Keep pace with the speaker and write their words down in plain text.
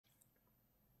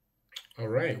All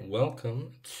right,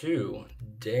 welcome to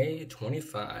day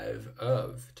 25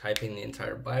 of typing the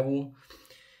entire Bible.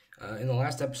 In the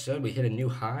last episode, we hit a new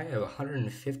high of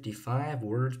 155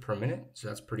 words per minute, so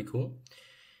that's pretty cool.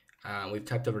 We've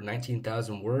typed over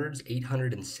 19,000 words,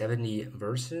 870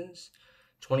 verses,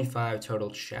 25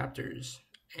 total chapters,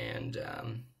 and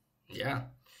yeah,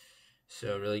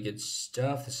 so really good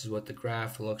stuff. This is what the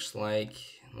graph looks like.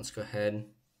 Let's go ahead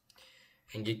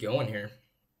and get going here.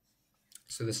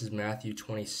 So this is Matthew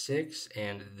 26,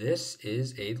 and this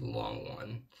is a long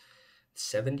one.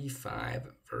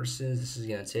 75 verses. This is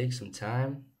going to take some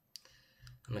time.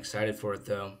 I'm excited for it,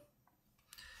 though.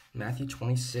 Matthew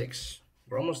 26.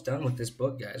 We're almost done with this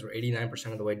book, guys. We're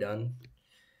 89% of the way done.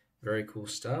 Very cool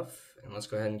stuff. And let's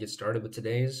go ahead and get started with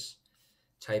today's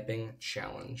typing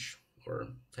challenge, or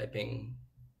typing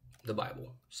the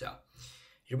Bible. So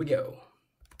here we go.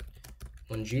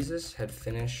 When Jesus had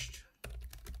finished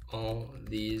all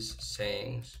these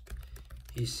sayings,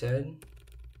 he said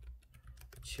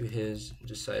to his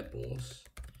disciples,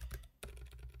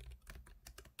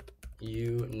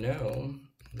 "You know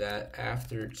that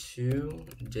after 2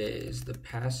 days the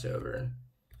Passover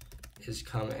is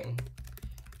coming,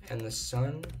 and the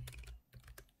Son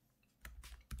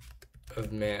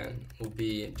of Man will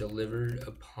be delivered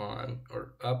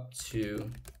up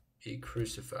to be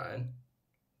crucified.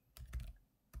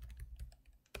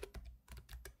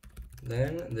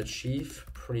 Then the chief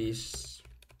priests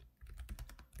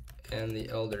and the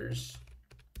elders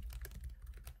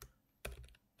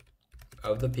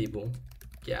of the people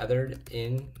gathered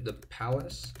in the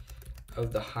palace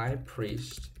of the high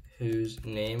priest, whose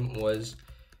name was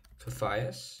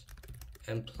Caiaphas,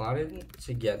 and plotted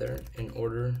together in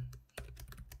order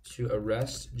to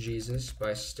arrest Jesus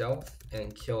by stealth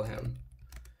and kill him.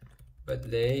 But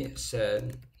they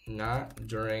said, 'Not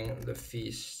during the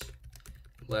feast,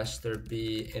 lest there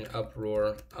be an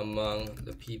uproar among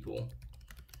the people.'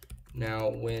 Now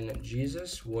when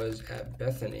Jesus was at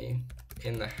Bethany,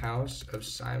 in the house of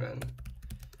Simon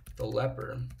the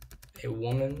leper, a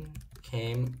woman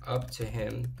came up to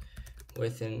him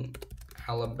with an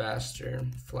alabaster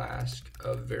flask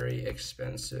of very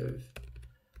expensive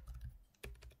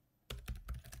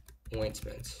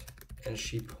ointment, and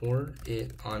she poured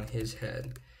it on his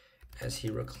head as he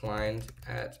reclined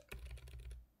at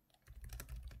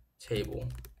table.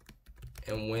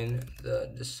 And when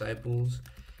the disciples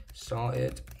saw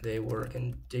it, they were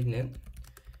indignant,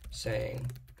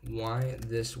 saying, 'Why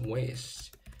this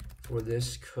waste? For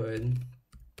this could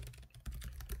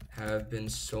have been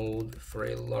sold for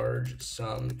a large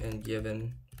sum and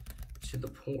given to the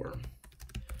poor.'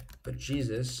 But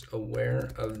Jesus,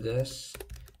 aware of this,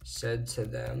 said to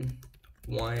them,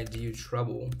 'Why do you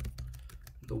trouble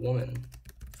the woman?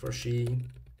 For she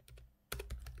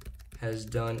has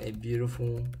done a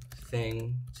beautiful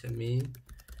thing to me.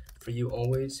 For you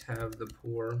always have the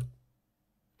poor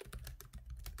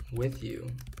with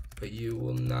you, but you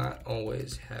will not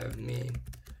always have me.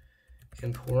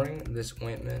 In pouring this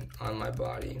ointment on my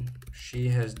body, she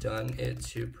has done it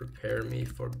to prepare me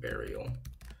for burial.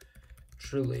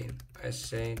 Truly, I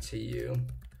say to you,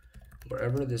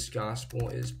 wherever this gospel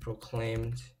is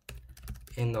proclaimed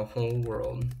in the whole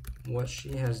world, what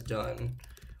she has done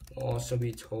will also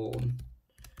be told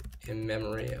in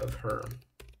memory of her.'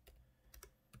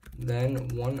 Then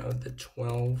one of the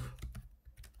 12,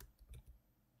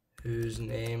 whose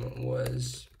name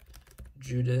was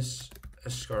Judas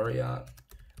Iscariot,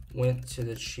 went to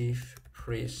the chief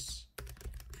priests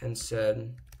and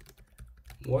said,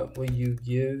 'What will you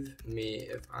give me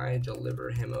if I deliver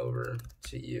him over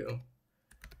to you?'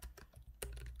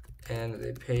 And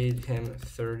they paid him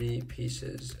 30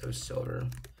 pieces of silver.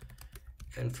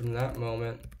 And from that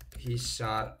moment, he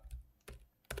sought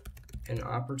an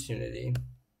opportunity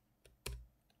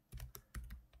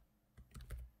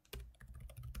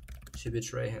to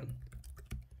betray him.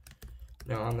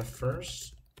 Now, on the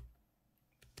first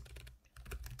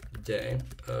day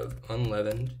of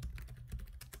unleavened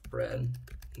bread,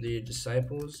 the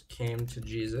disciples came to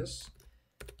Jesus,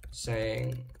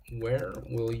 saying, 'Where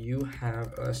will you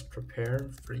have us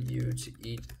prepare for you to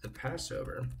eat the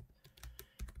Passover?'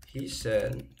 He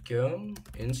said, 'Go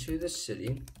into the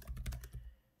city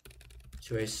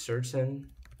to a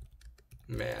certain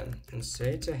man and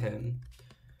say to him,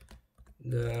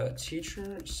 the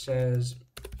teacher says,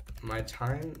 my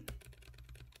time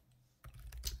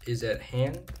is at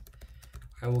hand.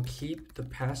 I will keep the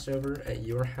Passover at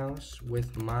your house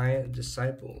with my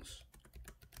disciples.'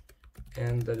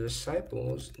 And the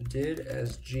disciples did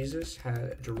as Jesus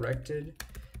had directed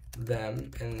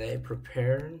them, and they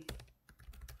prepared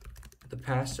the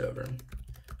Passover.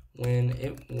 When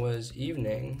it was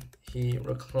evening, he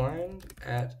reclined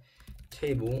at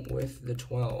table with the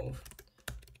 12.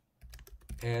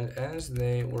 And as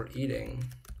they were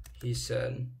eating, he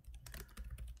said,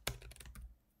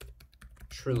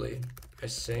 "Truly, I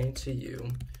say to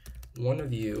you, one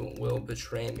of you will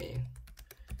betray me."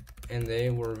 And they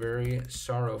were very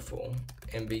sorrowful,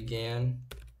 and began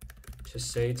to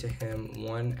say to him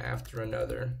one after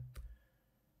another,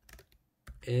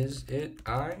 "Is it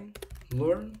I,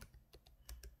 Lord?"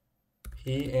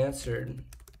 He answered,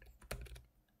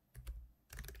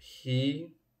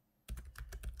 "He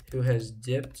who has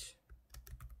dipped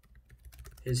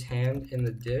his hand in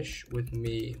the dish with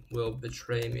me will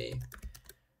betray me.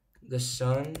 The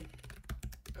Son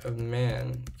of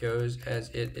Man goes as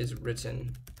it is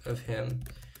written of him,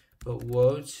 but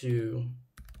woe to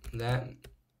that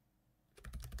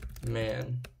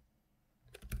man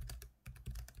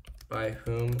by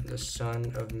whom the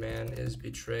Son of Man is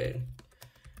betrayed.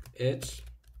 It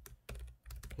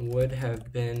would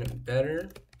have been better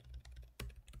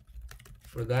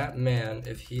for that man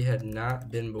if he had not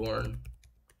been born."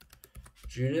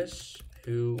 Judas,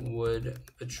 who would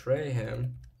betray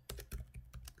him,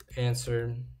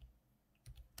 answered,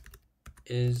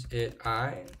 "Is it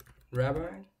I,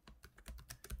 Rabbi?"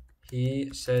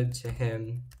 He said to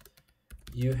him,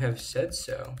 "You have said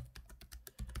so."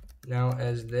 Now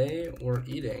as they were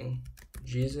eating,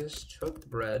 Jesus took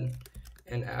bread,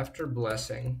 and after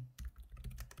blessing,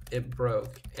 he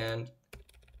broke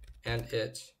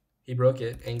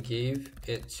it and gave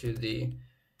it to the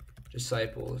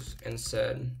disciples and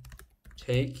said,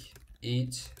 "Take,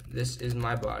 eat, this is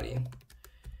my body."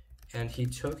 And he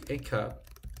took a cup,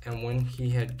 and when he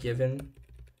had given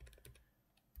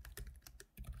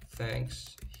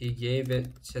thanks, he gave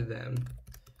it to them,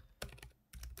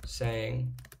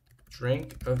 saying,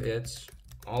 "Drink of it,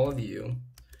 all of you,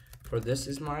 for this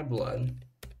is my blood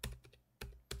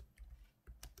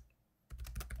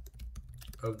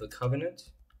of the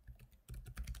covenant,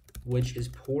 which is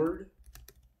poured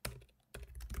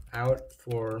out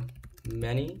for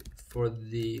many for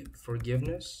the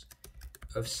forgiveness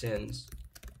of sins.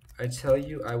 I tell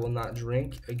you, I will not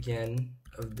drink again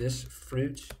of this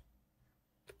fruit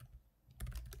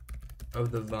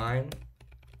of the vine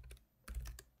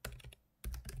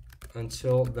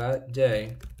until that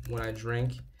day when I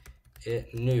drink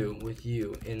it new with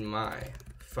you in my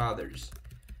Father's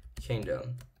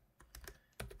kingdom."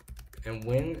 And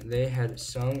when they had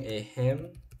sung a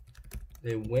hymn,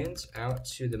 they went out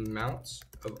to the Mount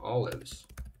of Olives.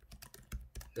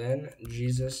 Then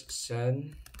Jesus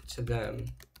said to them,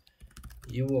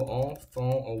 "You will all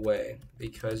fall away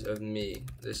because of me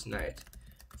this night,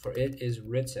 for it is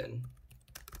written,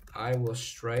 I will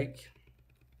strike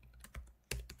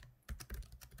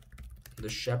the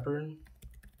shepherd,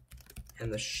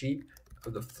 and the sheep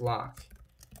of the flock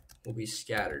will be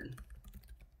scattered.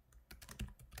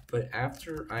 But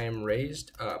after I am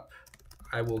raised up,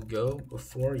 I will go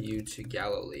before you to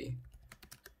Galilee."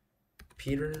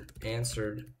 Peter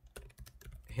answered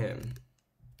him,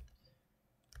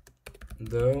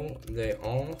 "Though they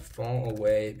all fall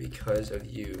away because of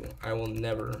you, I will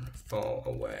never fall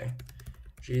away."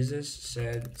 Jesus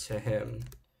said to him,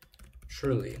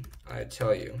 "Truly, I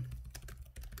tell you,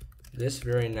 this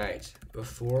very night,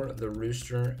 before the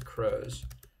rooster crows,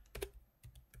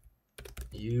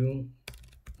 you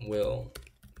will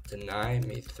deny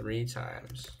me 3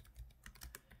 times."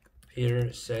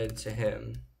 Peter said to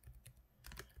him,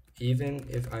 "Even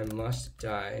if I must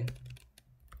die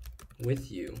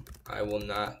with you, I will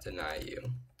not deny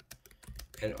you."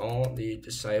 And all the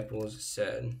disciples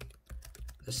said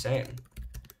the same.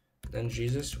 Then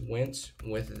Jesus went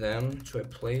with them to a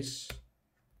place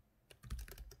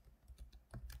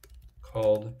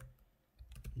called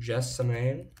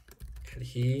Gethsemane, and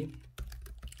he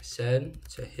said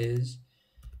to his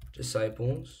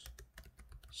disciples,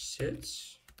 "Sit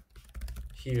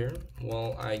here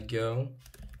while I go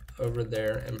over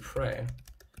there and pray."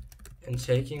 And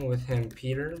taking with him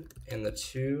Peter and the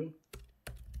 2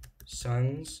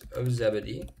 sons of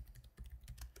Zebedee,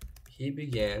 he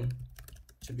began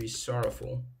to be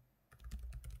sorrowful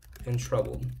and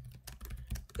troubled.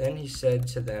 Then he said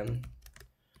to them,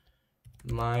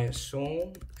 "My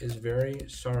soul is very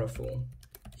sorrowful,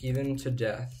 even to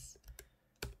death.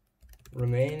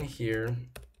 Remain here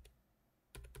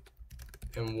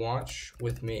and watch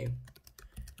with me."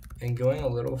 And going a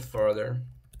little farther,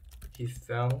 he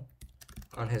fell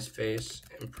on his face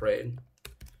and prayed,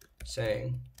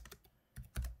 saying,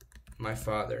 "My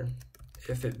Father,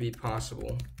 if it be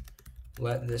possible,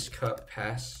 let this cup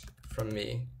pass from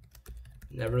me.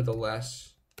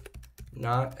 Nevertheless,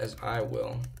 not as I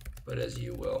will, but as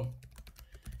you will."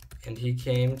 And he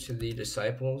came to the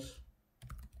disciples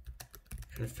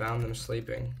and found them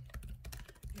sleeping.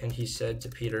 And he said to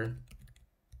Peter,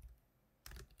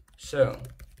 "So,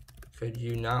 could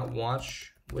you not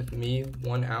watch with me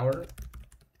 1 hour?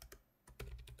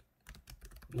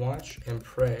 Watch and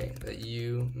pray that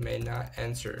you may not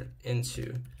enter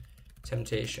into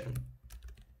temptation.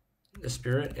 The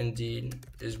spirit indeed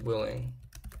is willing,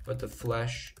 but the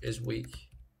flesh is weak."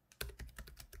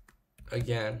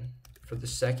 Again, for the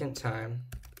second time,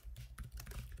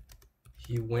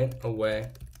 he went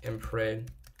away and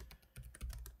prayed,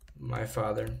 "My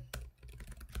Father,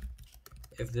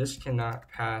 if this cannot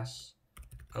pass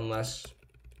unless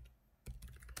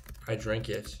I drink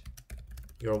it,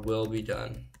 your will be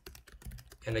done."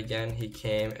 And again he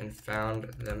came and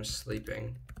found them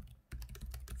sleeping,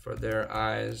 for their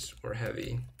eyes were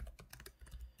heavy.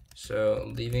 So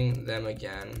leaving them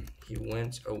again, he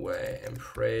went away and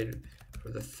prayed for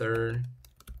the third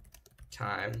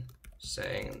time,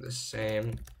 saying the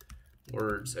same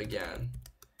words again.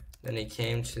 Then he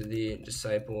came to the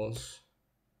disciples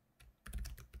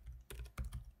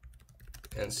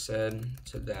and said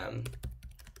to them,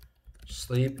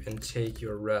 "Sleep and take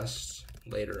your rest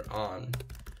later on.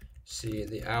 See,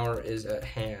 the hour is at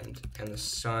hand, and the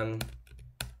Son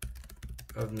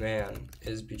of Man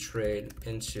is betrayed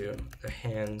into the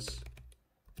hands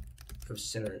of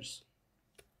sinners.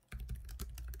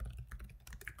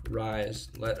 Rise,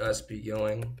 let us be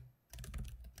going.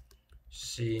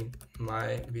 See,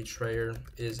 my betrayer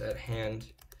is at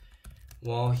hand."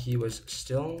 While he was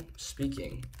still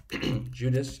speaking,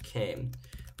 Judas came,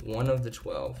 one of the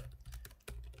 12,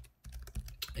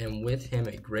 and with him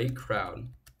a great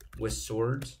crowd with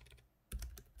swords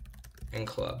and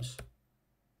clubs,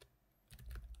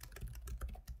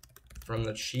 from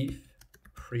the chief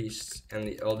priests and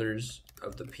the elders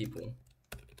of the people.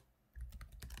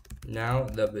 Now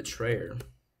the betrayer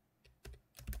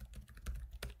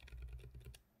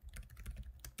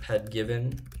had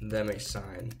given them a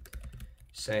sign,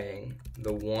 saying,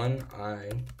 "The one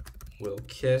I will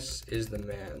kiss is the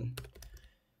man.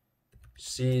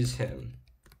 Seize him."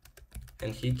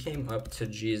 And he came up to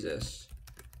Jesus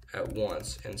at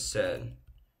once and said,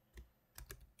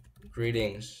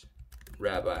 "Greetings,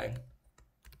 Rabbi."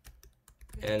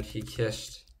 And he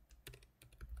kissed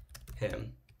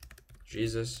him.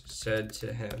 Jesus said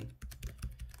to him,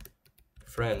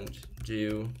 "Friend,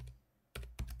 do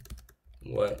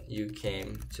what you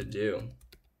came to do."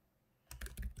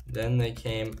 Then they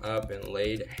came up and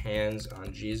laid hands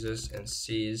on Jesus and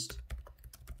seized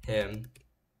him.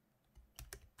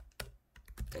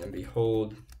 And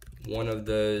behold, one of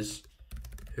those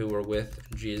who were with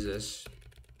Jesus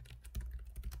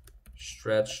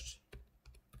stretched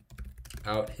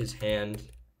out his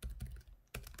hand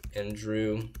and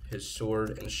drew his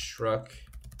sword and struck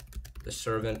the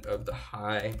servant of the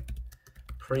high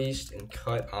priest and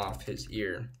cut off his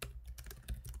ear.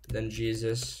 Then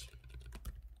Jesus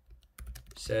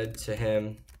said to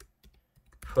him,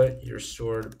 "Put your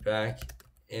sword back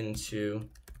into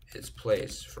its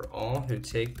place, for all who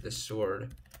take the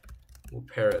sword will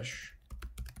perish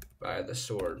by the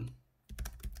sword.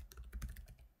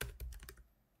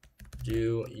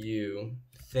 Do you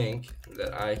think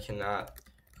that I cannot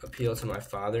appeal to my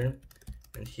Father,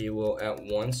 and he will at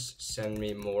once send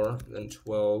me more than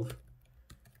 12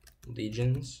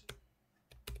 legions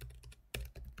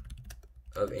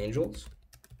of angels?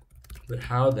 But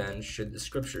how then should the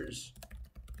scriptures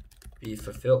be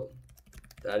fulfilled,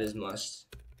 that it must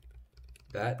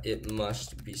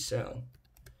be so?"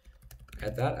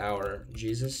 At that hour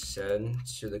Jesus said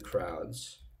to the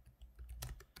crowds,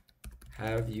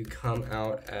 "Have you come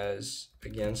out as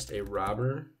against a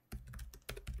robber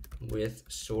with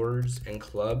swords and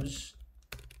clubs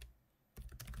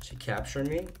to capture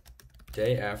me?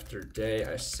 Day after day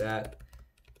I sat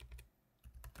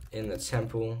in the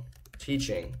temple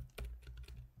teaching,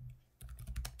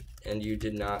 and you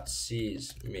did not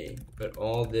seize me. But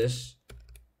all this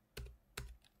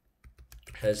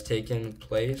has taken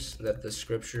place that the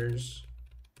scriptures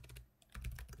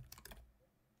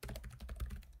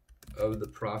of the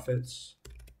prophets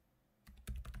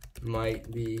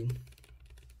might be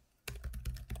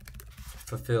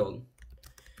fulfilled."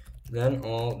 Then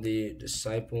all the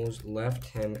disciples left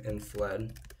him and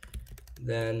fled.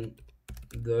 Then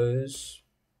those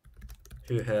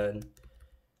who had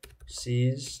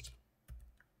seized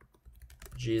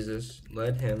Jesus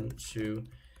led him to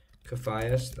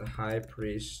Caiaphas the high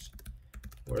priest,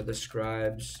 where the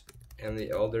scribes and the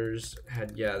elders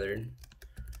had gathered,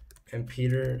 and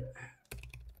Peter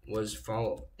was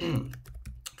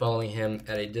following him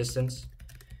at a distance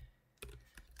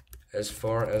as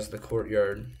far as the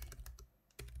courtyard.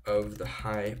 of the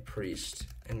high priest.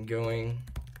 And going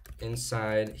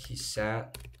inside, he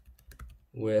sat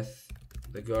with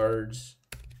the guards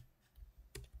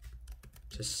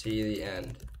to see the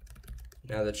end.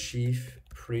 Now the chief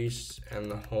priests and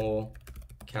the whole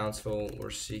council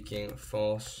were seeking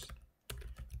false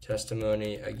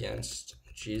testimony against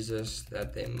Jesus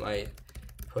that they might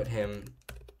put him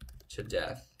to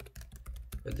death.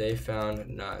 But they found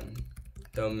none,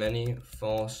 though many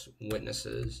false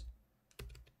witnesses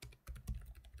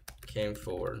came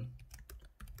forward.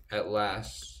 At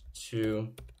last,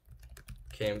 two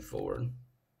came forward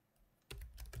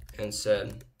and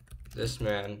said, "This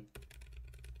man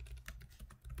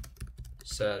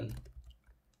said,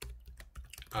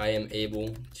 I am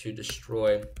able to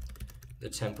destroy the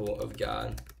temple of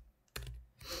God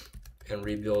and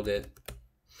rebuild it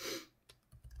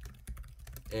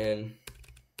in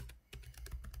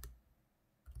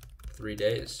 3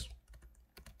 days."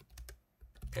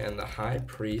 And the high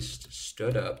priest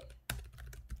stood up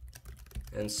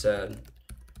and said,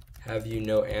 "Have you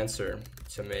no answer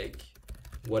to make?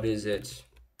 What is it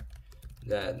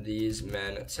that these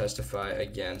men testify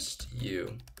against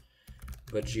you?"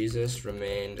 But Jesus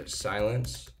remained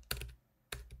silent,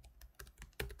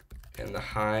 and the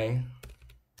high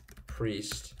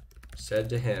priest said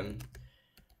to him,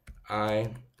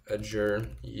 "I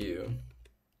adjure you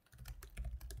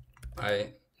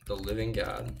by the living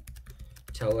God,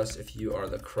 tell us if you are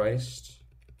the Christ,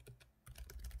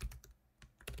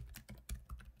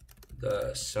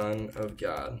 the Son of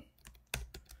God."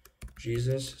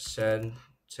 Jesus said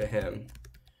to him,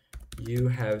 "You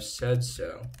have said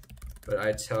so, but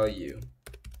I tell you,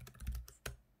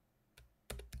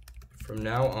 from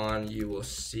now on you will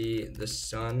see the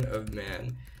Son of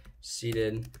Man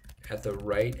seated at the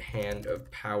right hand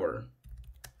of power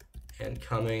and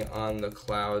coming on the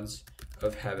clouds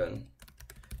of heaven."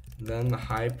 Then the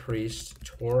high priest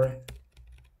tore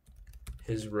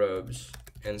his robes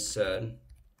and said,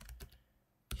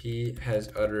 "He has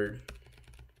uttered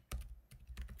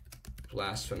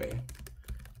blasphemy.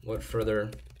 What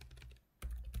further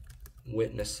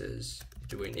witnesses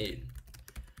do we need?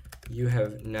 You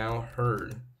have now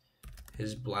heard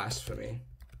his blasphemy.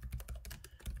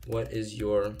 What is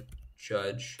your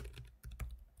judgment?"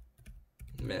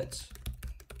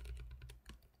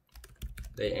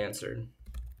 They answered,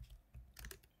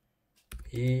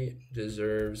 "He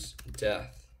deserves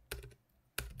death."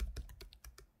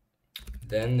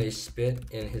 Then they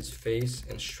spit in his face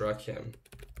and struck him.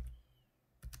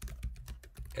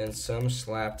 And some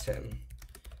slapped him,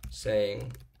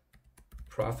 saying,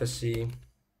 "Prophesy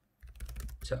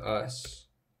to us,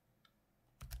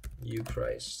 you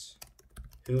Christ.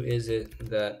 Who is it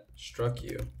that struck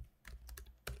you?"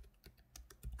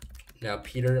 Now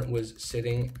Peter was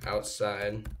sitting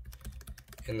outside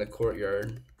in the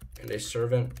courtyard, and a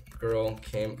servant girl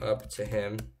came up to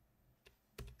him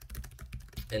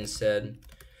and said,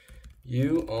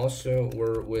 "You also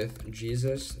were with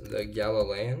Jesus the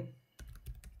Galilean?"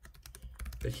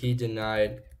 But he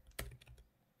denied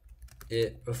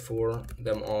it before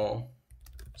them all,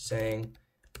 saying,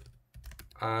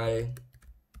 "I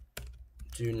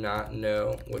do not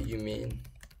know what you mean."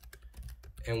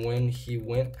 And when he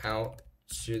went out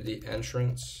to the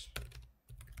entrance,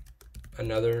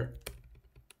 another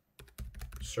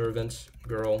servant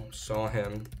girl saw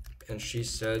him, and she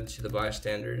said to the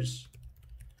bystanders,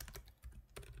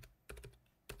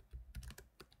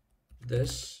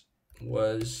 This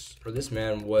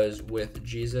man was with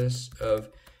Jesus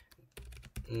of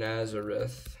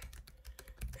Nazareth."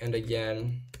 And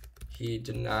again he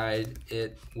denied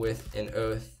it with an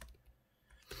oath,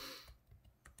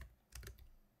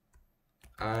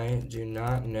 "I do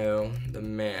not know the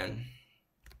man."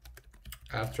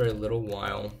 After a little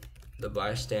while, the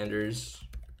bystanders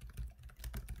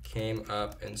came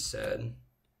up and said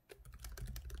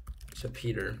to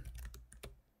Peter,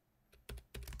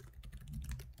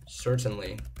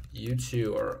 "Certainly, you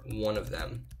too are one of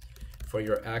them, for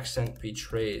your accent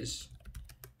betrays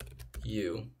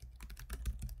you."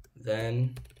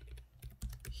 Then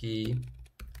he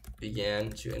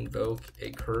began to invoke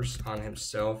a curse on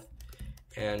himself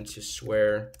and to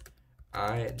swear,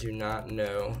 "I do not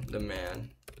know the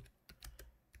man."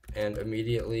 And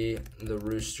immediately the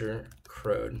rooster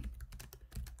crowed,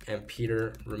 and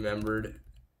Peter remembered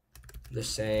the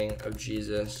saying of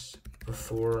Jesus,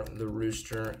 "Before the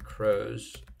rooster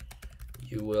crows,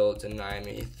 you will deny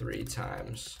me 3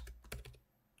 times."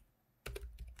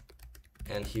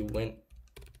 And he went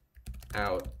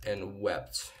out and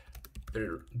wept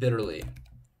bitterly.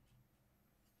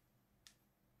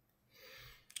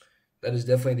 That is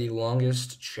definitely the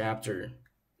longest chapter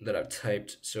that I've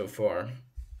typed so far.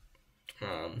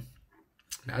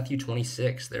 Matthew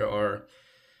 26, there are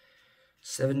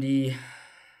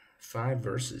 75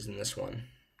 verses in this one.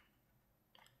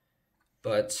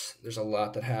 But there's a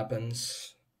lot that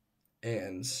happens,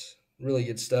 and really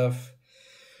good stuff.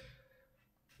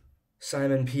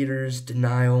 Simon Peter's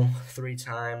denial 3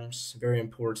 times, very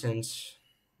important.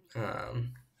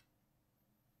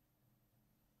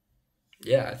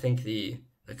 Yeah, I think the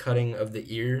cutting of the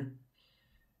ear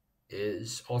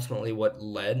is ultimately what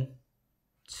led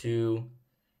to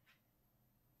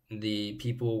the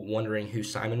people wondering who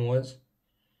Simon was.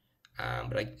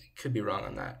 But I could be wrong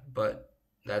on that. But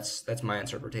that's my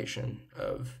interpretation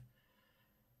of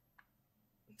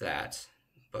that.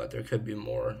 But there could be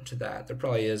more to that. There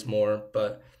probably is more,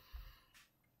 but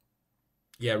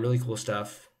yeah, really cool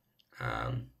stuff.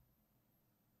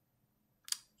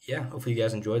 Yeah, hopefully you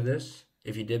guys enjoyed this.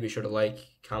 If you did, be sure to like,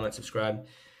 comment, subscribe,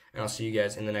 and I'll see you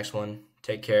guys in the next one.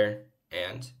 Take care,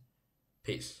 and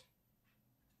peace.